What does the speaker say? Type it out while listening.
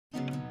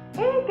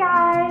Hey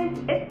guys,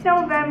 it's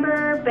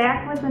November,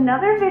 back with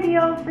another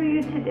video for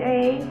you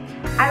today.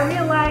 I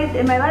realized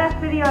in my last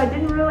video I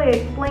didn't really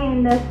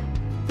explain this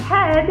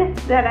head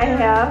that I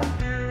have.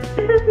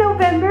 This is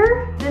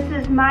November, this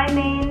is my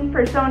main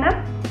persona.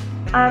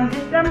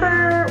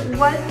 December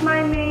was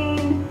my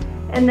main,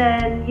 and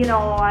then, you know,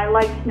 I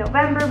liked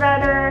November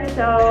better,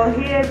 so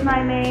here's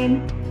my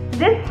main.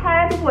 This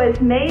head was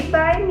made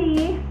by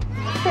me.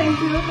 Thank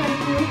you,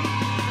 thank you,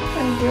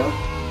 thank you.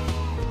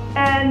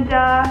 And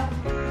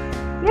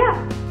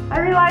yeah, I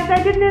realized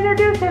I didn't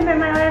introduce him in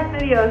my last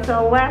video.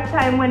 So last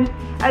time when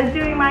I was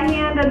doing my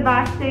hand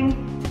unboxing,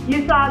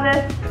 you saw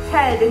this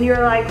head and you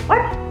were like,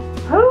 what?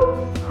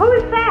 Who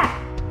is that?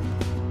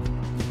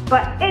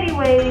 But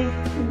anyways,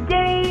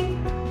 today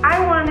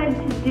I wanted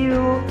to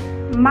do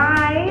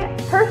my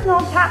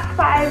personal top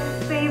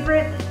 5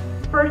 favorite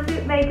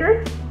fursuit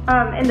makers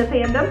in the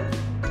fandom.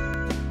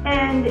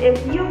 And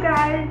if you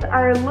guys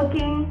are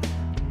looking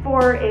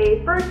for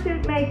a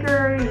fursuit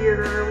maker,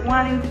 you're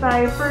wanting to buy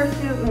a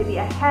fursuit, maybe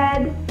a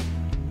head,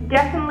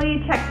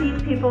 definitely check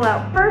these people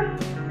out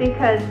first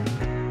because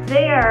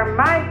they are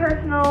my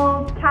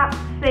personal top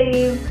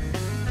fave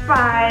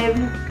 5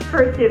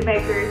 fursuit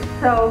makers.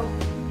 So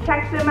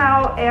check them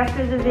out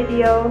after the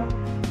video,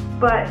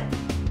 but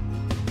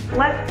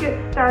let's get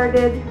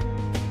started.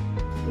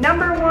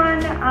 Number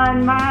 1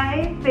 on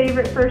my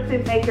favorite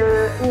fursuit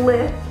maker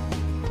list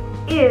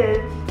is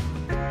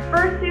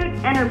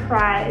Fursuit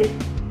Enterprise.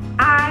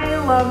 I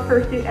love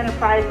Fursuit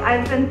Enterprise.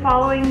 I've been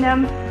following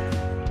them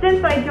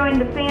since I joined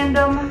the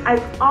fandom.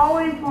 I've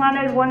always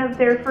wanted one of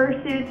their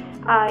fursuits.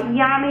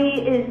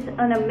 Yami is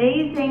an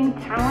amazing,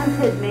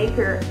 talented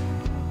maker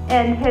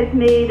and has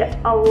made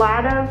a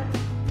lot of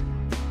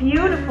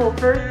beautiful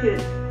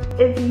fursuits.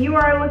 If you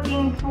are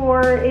looking for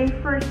a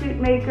fursuit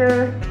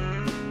maker,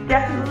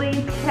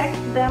 definitely check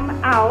them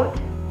out.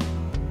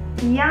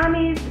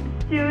 Yami's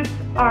suits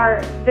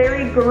are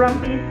very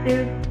grumpy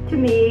suits to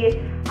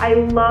me. I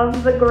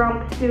love the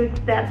grump suits,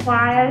 that's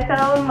why I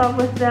fell in love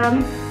with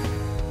them.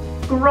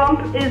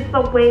 Grump is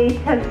the way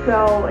to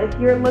go. If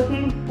you're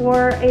looking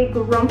for a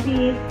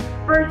grumpy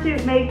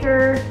fursuit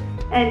maker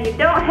and you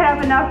don't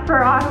have enough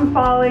for Autumn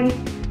Falling,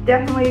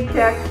 definitely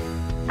check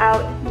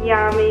out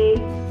Yami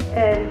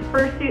and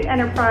Fursuit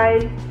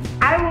Enterprise.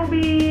 I will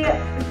be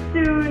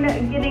soon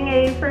getting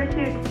a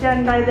fursuit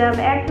done by them.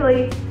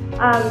 Actually,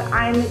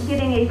 I'm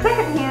getting a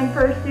second-hand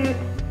fursuit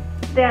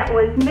that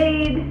was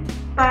made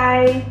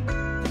by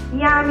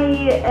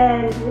Yami,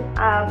 and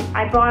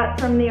I bought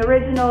from the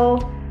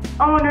original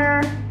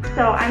owner,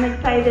 so I'm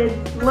excited.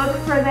 Look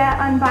for that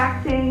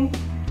unboxing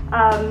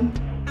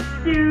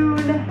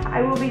soon.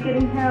 I will be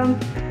getting him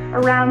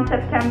around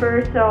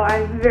September, so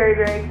I'm very,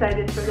 very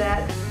excited for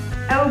that.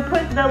 I will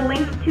put the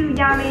link to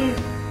Yami's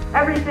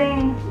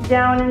everything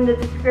down in the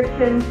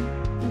description.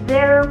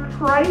 Their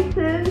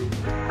prices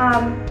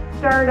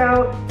start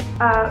out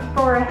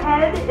for a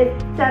head,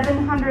 it's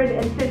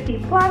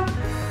 $750 plus.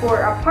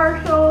 For a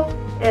partial,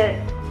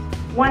 it's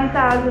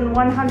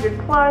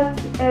 $1,100 plus,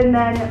 and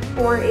then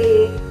for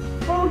a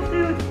full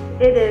suit,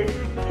 it is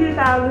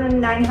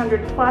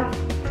 $2,900 plus.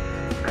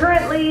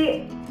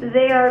 Currently,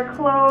 they are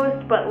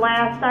closed, but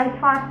last I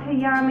talked to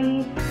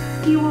Yami,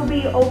 he will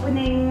be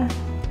opening,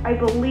 I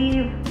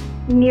believe,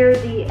 near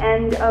the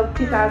end of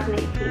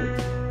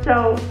 2018.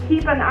 So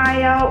keep an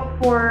eye out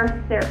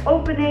for their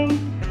opening,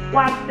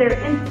 watch their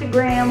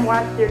Instagram,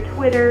 watch their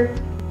Twitter.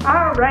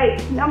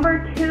 Alright,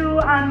 number 2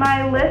 on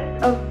my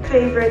list of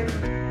favorite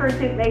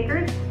fursuit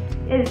makers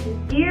is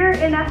Deer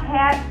in a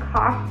Hat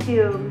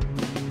Costumes.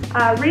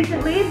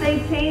 Recently they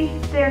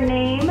changed their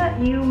name.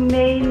 You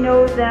may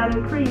know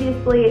them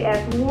previously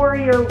as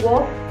Warrior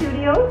Wolf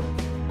Studios.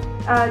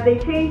 They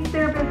changed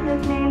their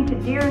business name to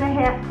Deer in a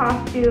Hat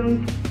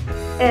Costumes,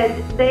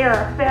 and they are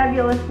a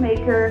fabulous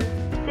maker.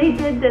 They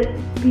did this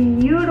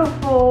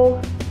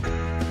beautiful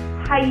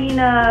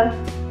hyena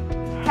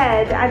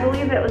head. I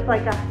believe it was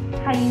like a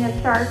hyena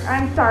shark.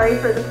 I'm sorry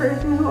for the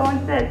person who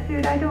owns that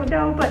suit, I don't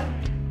know, but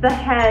the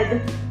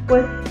head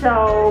was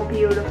so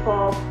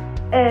beautiful.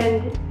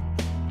 And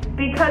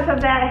because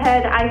of that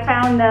head, I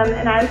found them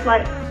and I was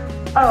like,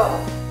 oh,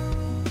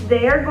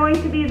 they are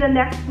going to be the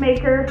next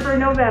maker for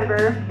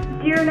November.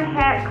 Deer in a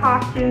Hat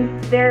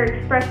Costumes, their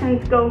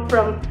expressions go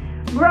from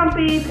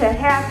grumpy to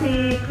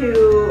happy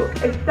to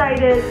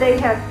excited. They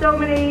have so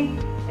many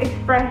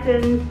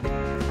expressions.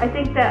 I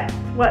think that's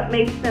what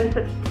makes them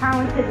such a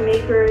talented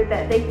maker,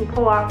 that they can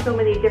pull off so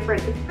many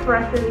different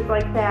expressions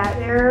like that.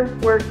 Their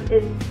work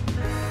is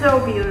so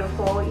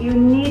beautiful. You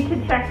need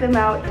to check them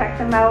out. Check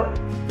them out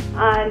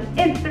on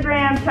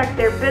Instagram, check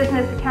their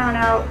business account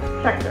out,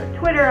 check their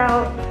Twitter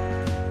out.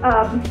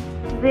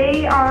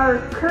 They are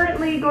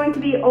currently going to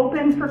be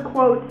open for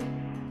quotes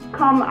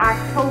come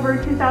October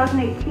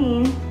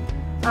 2018.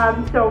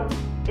 So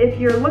if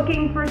you're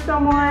looking for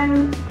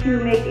someone to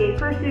make a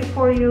fursuit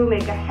for you,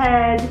 make a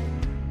head,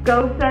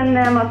 go send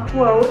them a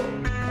quote,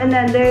 and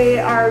then they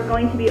are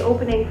going to be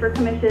opening for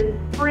commissions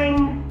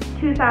spring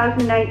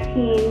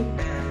 2019,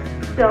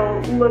 so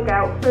look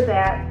out for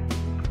that.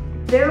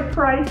 Their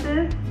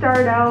prices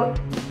start out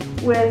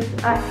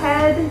with a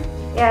head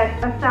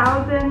at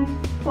 1,000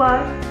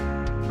 plus,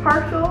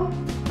 partial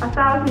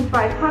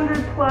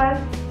 1,500 plus,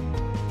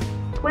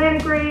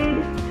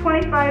 plantigrade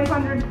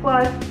 2,500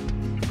 plus,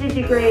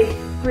 digigrade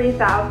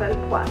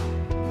 3,000 plus.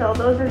 So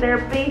those are their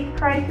base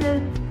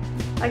prices.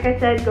 Like I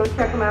said, go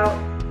check them out.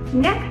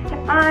 Next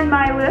on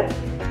my list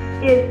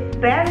is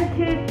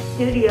Battitude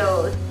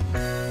Studios.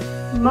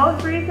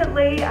 Most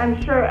recently,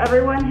 I'm sure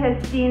everyone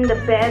has seen the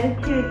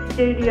Battitude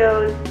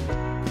Studios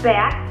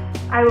bat.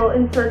 I will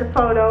insert a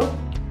photo.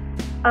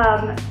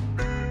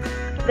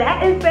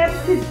 That is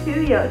Battitude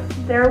Studios.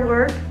 Their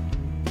work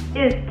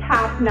is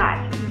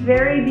top-notch,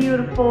 very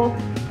beautiful.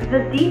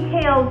 The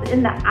details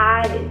in the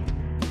eyes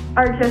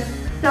are just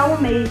so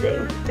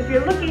amazing. If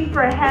you're looking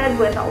for a head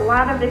with a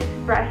lot of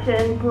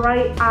expression,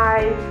 bright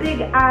eyes,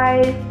 big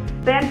eyes,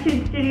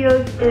 Battitude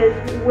Studios is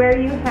where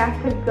you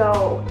have to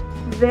go.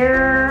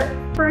 Their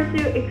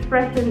fursuit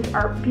expressions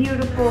are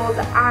beautiful.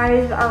 The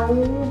eyes are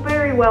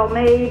very well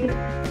made.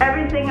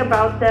 Everything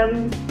about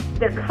them,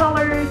 their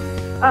colors,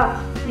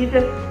 you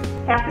just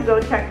have to go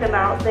check them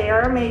out. They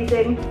are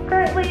amazing.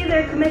 Currently,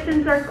 their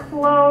commissions are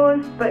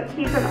closed, but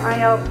keep an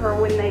eye out for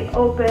when they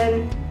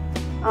open.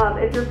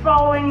 If you're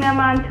following them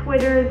on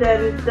Twitter,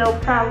 then they'll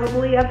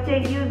probably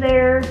update you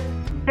there.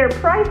 Their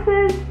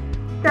prices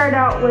start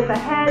out with a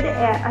head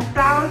at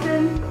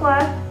 1,000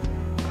 plus,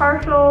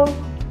 partial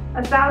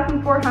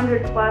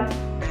 1,400 plus,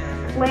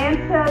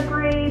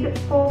 plantigrade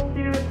full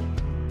suit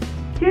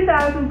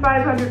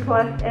 2,500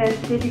 plus, and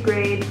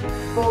digigrade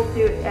full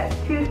suit at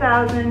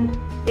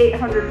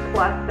 2,800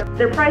 plus.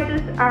 Their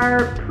prices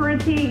are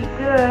pretty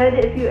good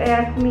if you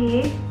ask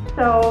me,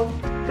 so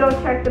go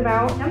check them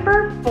out.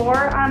 Number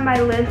 4 on my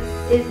list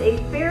is a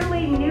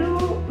fairly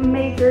new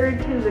maker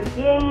to the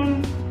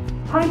game,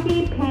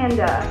 Punky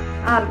Panda.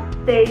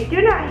 They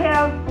do not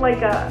have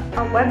like a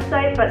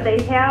website, but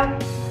they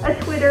have a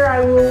Twitter. I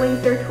will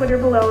link their Twitter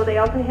below. They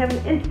also have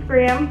an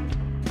Instagram.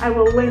 I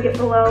will link it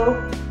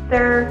below.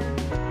 They're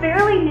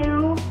fairly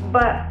new,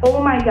 but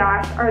oh my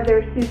gosh, are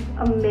their suits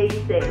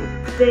amazing.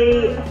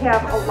 They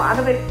have a lot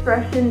of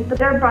expression.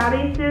 Their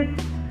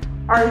bodysuits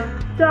are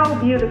so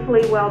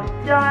beautifully well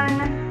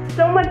done.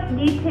 So much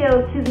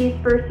detail to these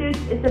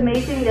fursuits. It's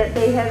amazing that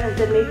they haven't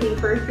been making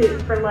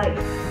fursuits for like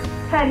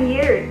 10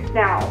 years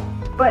now.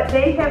 But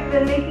they have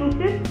been making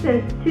suits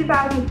since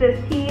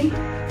 2015,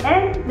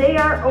 and they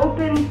are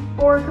open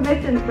for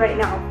commissions right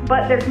now.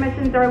 But their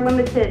commissions are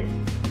limited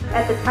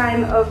at the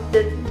time of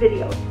this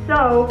video.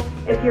 So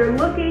if you're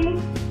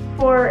looking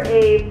for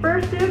a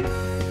fursuit,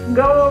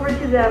 go over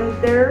to them.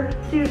 Their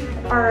suits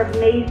are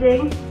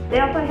amazing. They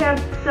also have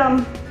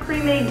some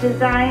pre-made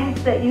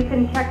designs that you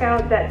can check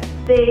out that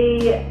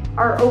they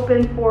are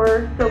open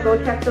for, so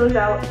go check those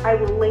out. I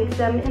will link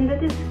them in the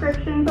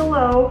description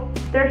below.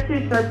 Their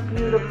suits are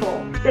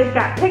beautiful. They've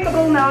got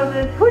pickable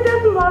noses. Who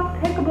doesn't love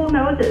pickable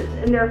noses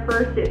in their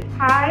fursuits?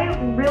 I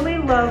really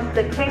love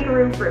the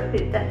kangaroo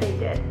fursuit that they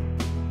did.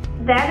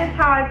 That is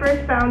how I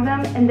first found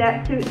them, and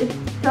that suit is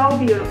so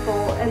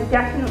beautiful and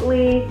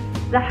definitely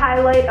the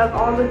highlight of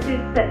all the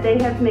suits that they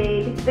have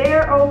made. They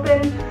are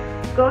open.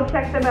 Go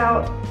check them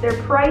out.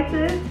 Their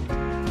prices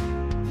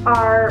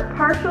are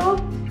partial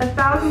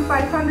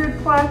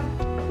 1,500 plus,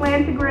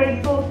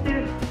 plantigrade full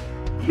suit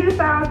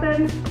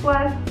 2,000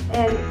 plus,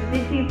 and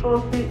digi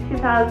full suit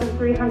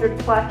 2,300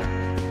 plus.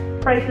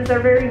 Prices are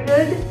very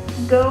good.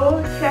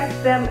 Go check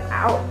them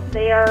out.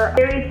 They are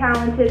very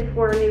talented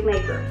for a new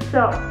maker.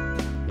 So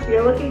if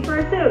you're looking for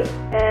a suit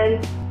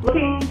and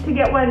looking to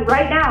get one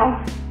right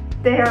now,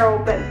 they are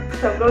open.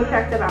 So go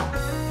check them out.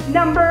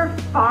 Number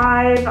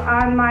 5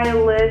 on my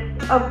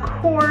list, of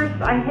course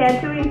I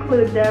had to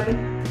include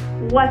them.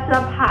 What's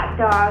Up Hot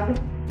Dog.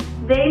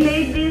 They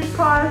made these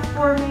paws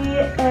for me,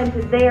 and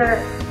they are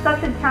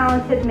such a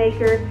talented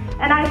maker,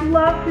 and I'd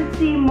love to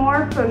see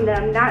more from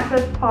them, not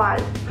just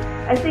paws.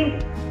 I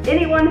think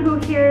anyone who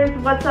hears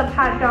What's Up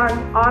Hot Dog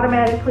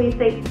automatically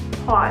thinks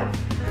paws,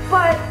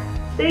 but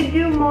they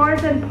do more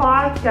than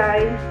paws,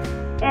 guys.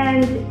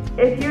 And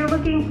if you're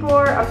looking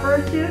for a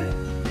fursuit,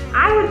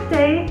 I would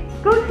say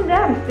go to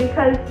them,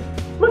 because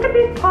look at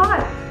these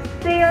paws.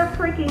 They are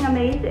freaking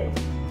amazing.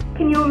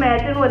 Can you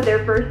imagine what their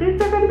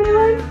fursuits are going to be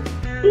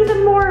like?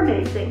 Even more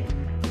amazing.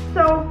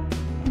 So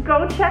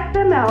go check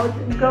them out.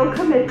 Go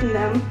commission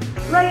them.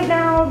 Right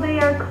now they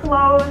are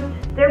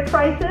closed. Their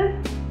prices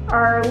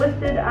are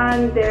listed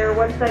on their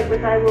website,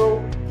 which I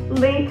will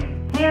link.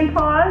 Hand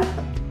paws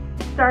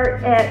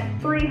start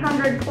at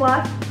 300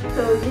 plus.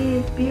 So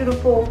these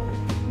beautiful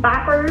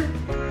boppers,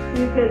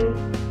 you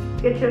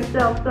can get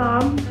yourself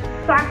some.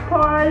 Sock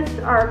paws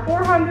are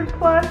 400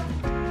 plus,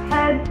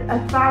 heads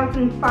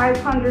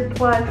 1,500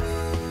 plus,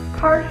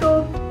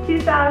 partials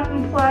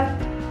 2,000 plus,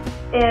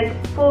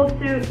 and full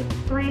suit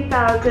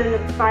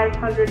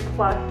 3,500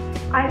 plus.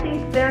 I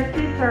think their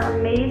suits are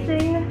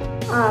amazing.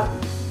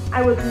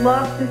 I would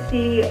love to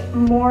see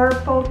more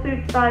full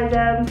suits by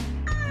them.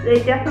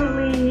 They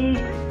definitely need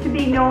to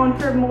be known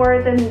for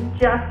more than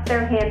just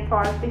their hand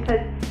paws,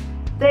 because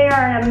they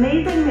are an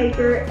amazing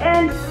maker,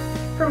 and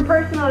from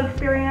personal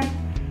experience,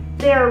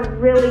 they are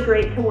really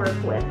great to work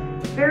with.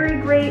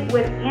 very great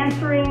with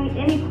answering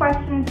any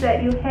questions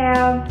that you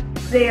have.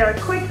 They are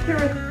quick to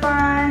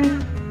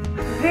respond,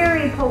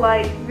 very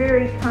polite,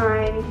 very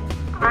kind.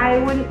 I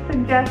wouldn't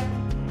suggest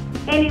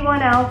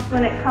anyone else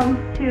when it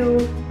comes to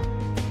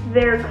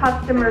their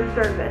customer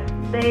service.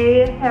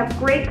 They have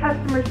great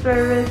customer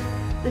service.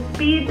 The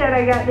speed that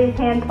I got these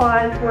hand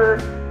paws were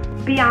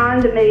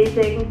beyond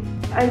amazing.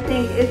 I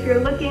think if you're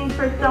looking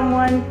for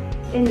someone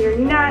and you're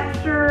not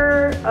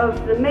sure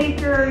of the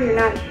maker, you're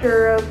not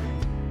sure of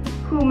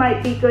who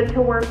might be good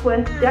to work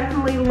with,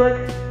 definitely look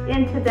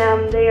into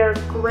them. They are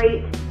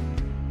great.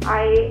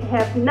 I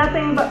have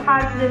nothing but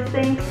positive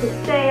things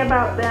to say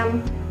about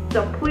them,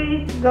 so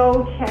please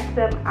go check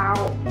them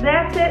out.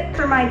 That's it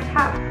for my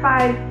top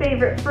 5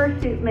 favorite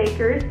fursuit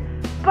makers,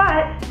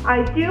 but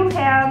I do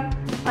have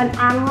an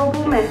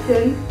honorable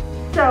mention.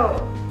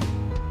 So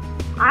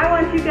I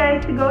want you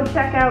guys to go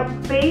check out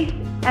Base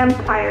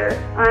Empire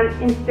on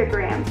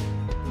Instagram.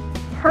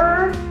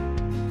 Her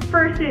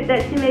fursuit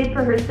that she made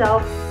for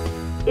herself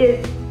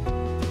is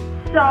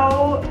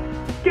so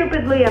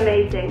stupidly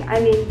amazing.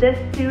 I mean, this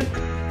suit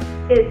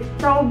is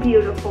so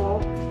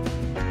beautiful,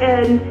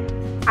 and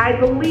I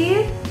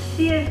believe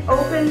she is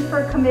open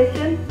for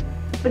commission,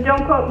 but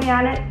don't quote me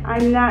on it.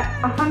 I'm not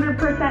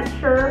 100%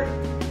 sure.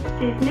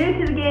 She's new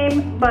to the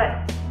game,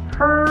 but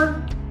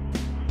her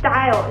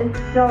style is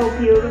so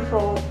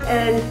beautiful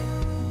and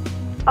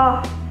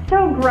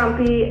so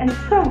grumpy and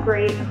so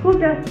great. Who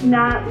does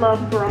not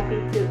love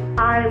grumpy suits?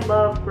 I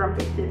love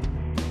grumpy suits.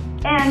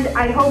 And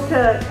I hope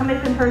to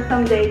commission her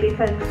someday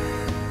because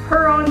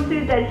her own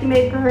suit that she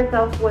made for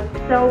herself was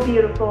so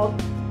beautiful.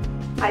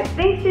 I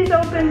think she's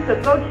open,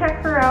 so go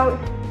check her out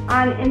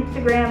on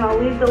Instagram. I'll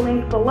leave the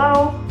link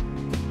below.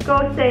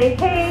 Go say,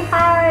 hey,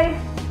 hi,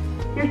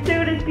 your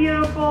suit is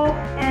beautiful.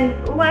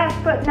 And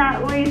last but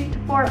not least,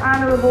 for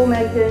honorable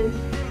mentions,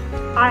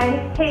 I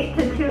hate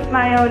to toot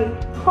my own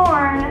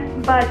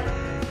horn, but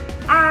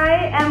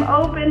I am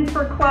open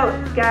for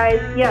quotes, guys.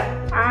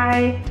 Yes,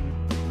 I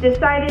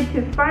decided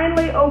to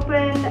finally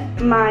open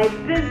my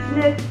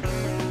business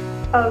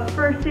of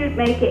fursuit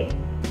making.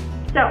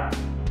 So,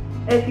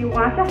 if you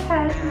want a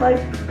head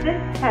like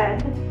this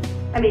head,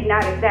 I mean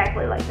not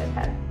exactly like this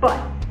head, but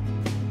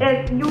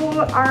if you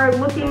are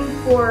looking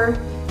for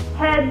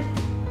heads,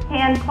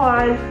 hand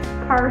paws,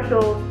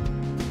 partials,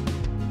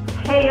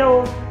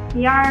 tails,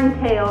 yarn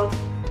tails,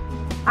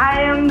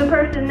 I am the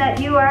person that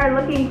you are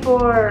looking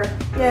for.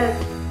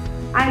 Yes,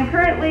 I'm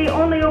currently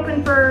only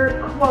open for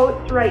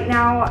quotes right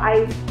now.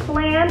 I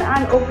plan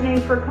on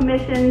opening for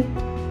commissions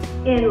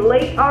in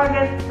late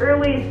August,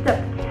 early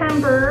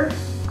September.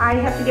 I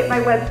have to get my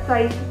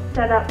website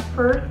set up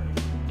first,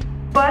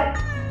 but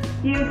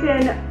you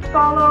can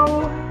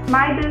follow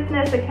my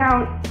business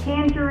account,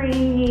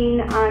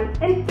 Tangerine, on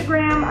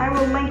Instagram. I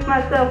will link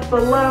myself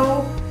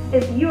below.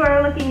 If you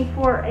are looking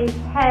for a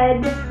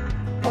head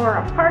or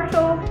a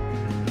partial,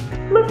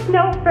 look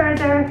no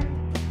further.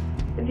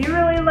 If you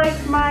really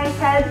like my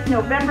heads,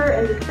 November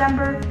and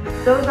December,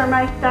 those are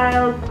my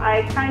styles.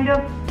 I kind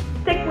of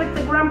stick with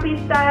the grumpy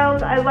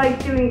styles. I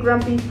like doing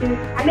grumpy suits.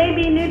 I may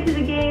be new to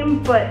the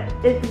game, but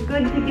it's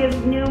good to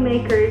give new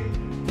makers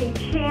a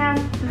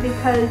chance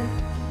because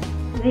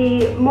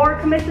the more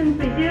commissions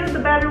we do, the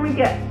better we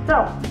get.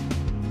 So,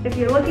 if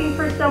you're looking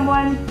for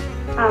someone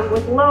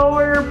with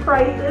lower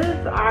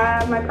prices,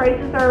 my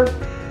prices are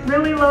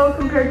really low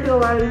compared to a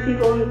lot of the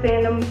people in the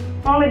fandom,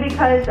 only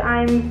because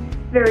I'm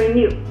very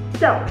new.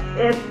 So,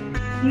 if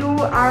you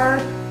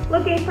are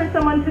looking for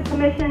someone to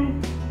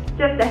commission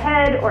just a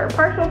head or a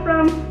partial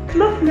from,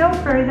 look no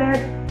further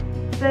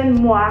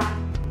than moi.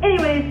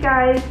 Anyways,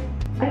 guys,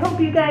 I hope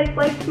you guys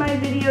liked my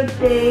video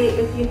today.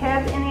 If you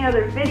have any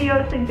other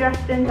video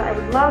suggestions, I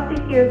would love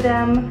to hear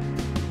them.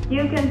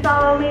 You can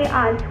follow me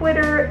on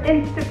Twitter,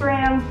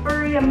 Instagram,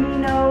 Furry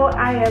Amino.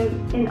 I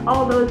am in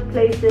all those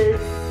places.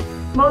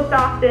 Most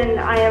often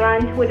I am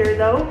on Twitter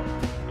though.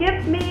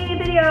 Give me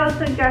video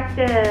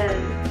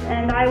suggestions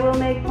and I will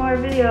make more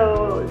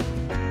videos.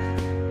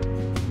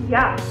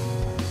 Yeah,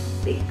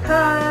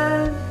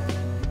 because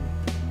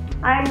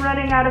I'm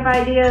running out of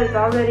ideas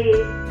already.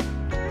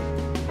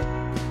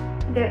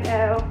 I don't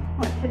know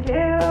what to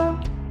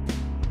do.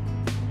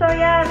 So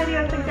yeah,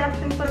 video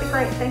suggestions would be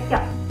great. Thank you.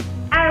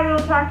 I will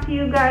talk to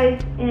you guys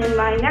in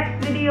my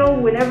next video,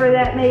 whenever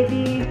that may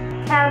be.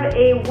 Have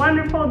a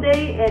wonderful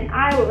day, and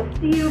I will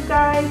see you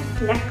guys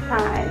next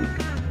time.